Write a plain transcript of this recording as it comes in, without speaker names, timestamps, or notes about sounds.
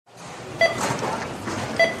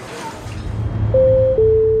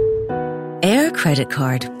Credit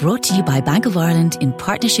Card, brought to you by Bank of Ireland in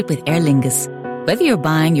partnership with Aer Lingus. Whether you're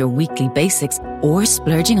buying your weekly basics or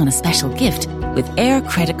splurging on a special gift, with Air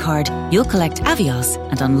Credit Card, you'll collect Avios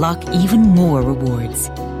and unlock even more rewards.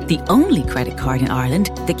 The only credit card in Ireland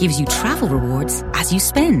that gives you travel rewards as you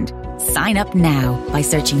spend. Sign up now by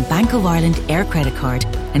searching Bank of Ireland Air Credit Card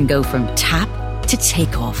and go from tap to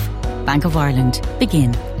take off. Bank of Ireland.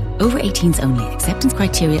 Begin. Over 18s only. Acceptance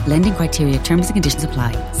criteria, lending criteria, terms and conditions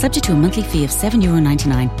apply. Subject to a monthly fee of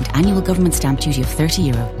 €7.99 and annual government stamp duty of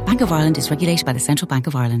 €30. Bank of Ireland is regulated by the Central Bank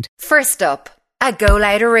of Ireland. First up, a Go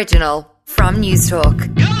Loud original from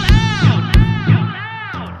Newstalk.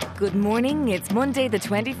 Good morning, it's Monday the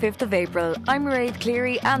 25th of April. I'm Mairead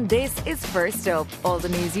Cleary and this is First Up, all the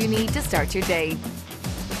news you need to start your day.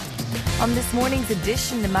 On this morning's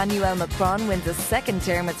edition, Emmanuel Macron wins a second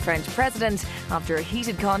term as French president after a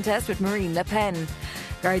heated contest with Marine Le Pen.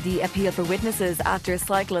 Gardaí appeal for witnesses after a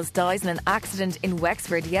cyclist dies in an accident in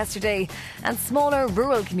Wexford yesterday, and smaller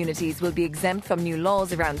rural communities will be exempt from new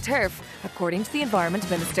laws around turf, according to the Environment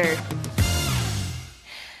Minister.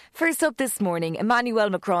 First up this morning,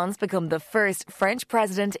 Emmanuel Macron's become the first French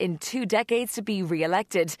president in 2 decades to be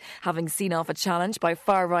re-elected, having seen off a challenge by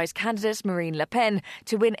far-right candidate Marine Le Pen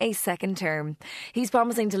to win a second term. He's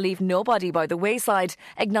promising to leave nobody by the wayside,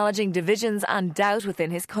 acknowledging divisions and doubt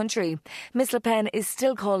within his country. Ms Le Pen is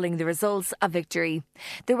still calling the results a victory.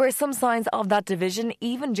 There were some signs of that division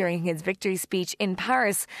even during his victory speech in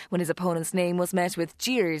Paris, when his opponent's name was met with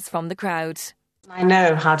jeers from the crowd. I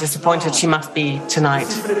know how disappointed she must be tonight.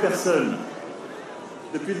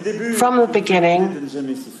 From the beginning,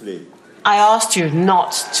 I asked you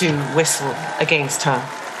not to whistle against her.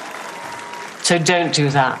 So don't do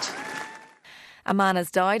that. A man has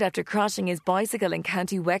died after crashing his bicycle in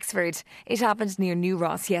County Wexford. It happened near New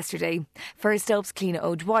Ross yesterday. First Up's Cliona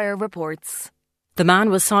O'Dwyer reports. The man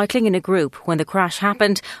was cycling in a group when the crash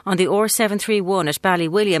happened on the R731 at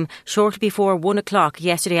Ballywilliam shortly before 1 o'clock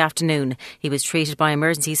yesterday afternoon. He was treated by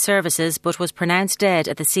emergency services but was pronounced dead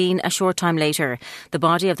at the scene a short time later. The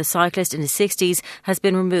body of the cyclist in his 60s has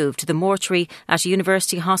been removed to the mortuary at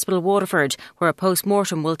University Hospital Waterford, where a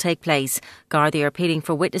post-mortem will take place. Gardaí are appealing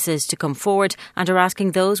for witnesses to come forward and are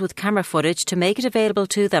asking those with camera footage to make it available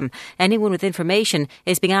to them. Anyone with information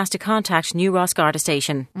is being asked to contact New Ross Garda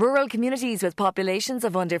Station. Rural communities with populations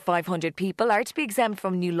of under 500 people are to be exempt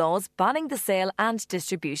from new laws banning the sale and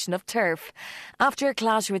distribution of turf. After a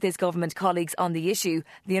clash with his government colleagues on the issue,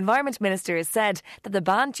 the Environment Minister has said that the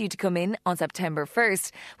ban due to come in on September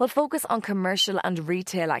 1st will focus on commercial and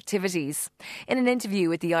retail activities. In an interview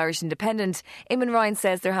with the Irish Independent, Eamon Ryan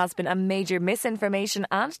says there has been a major misinformation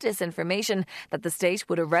and disinformation that the state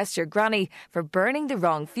would arrest your granny for burning the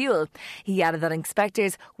wrong fuel. He added that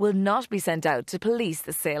inspectors will not be sent out to police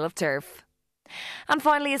the sale of turf. And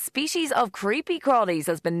finally, a species of creepy crawlies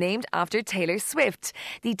has been named after Taylor Swift.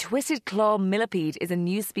 The twisted claw millipede is a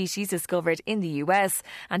new species discovered in the US,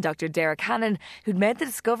 and Dr. Derek Hannon, who'd made the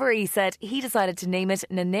discovery, said he decided to name it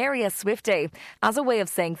Nenaria swiftae as a way of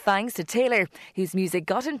saying thanks to Taylor, whose music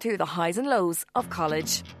got him through the highs and lows of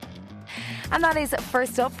college. And that is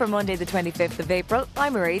First Up for Monday the 25th of April.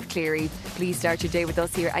 I'm Mairead Cleary. Please start your day with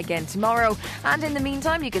us here again tomorrow. And in the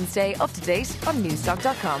meantime, you can stay up to date on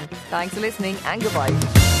newstalk.com. Thanks for listening and goodbye.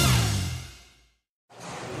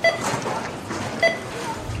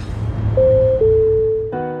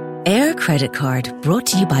 Air Credit Card, brought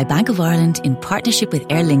to you by Bank of Ireland in partnership with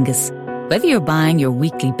Aer Lingus. Whether you're buying your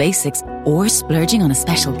weekly basics or splurging on a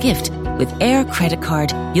special gift, with Air Credit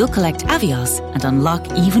Card, you'll collect Avios and unlock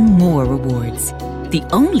even more rewards. The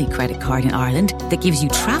only credit card in Ireland that gives you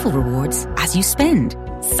travel rewards as you spend.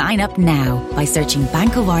 Sign up now by searching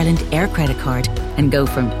Bank of Ireland Air Credit Card and go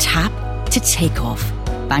from tap to take off.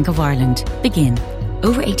 Bank of Ireland. Begin.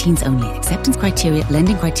 Over 18s only. Acceptance criteria,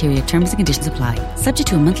 lending criteria, terms and conditions apply. Subject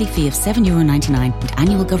to a monthly fee of €7.99 and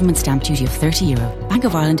annual government stamp duty of €30. Bank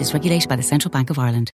of Ireland is regulated by the Central Bank of Ireland.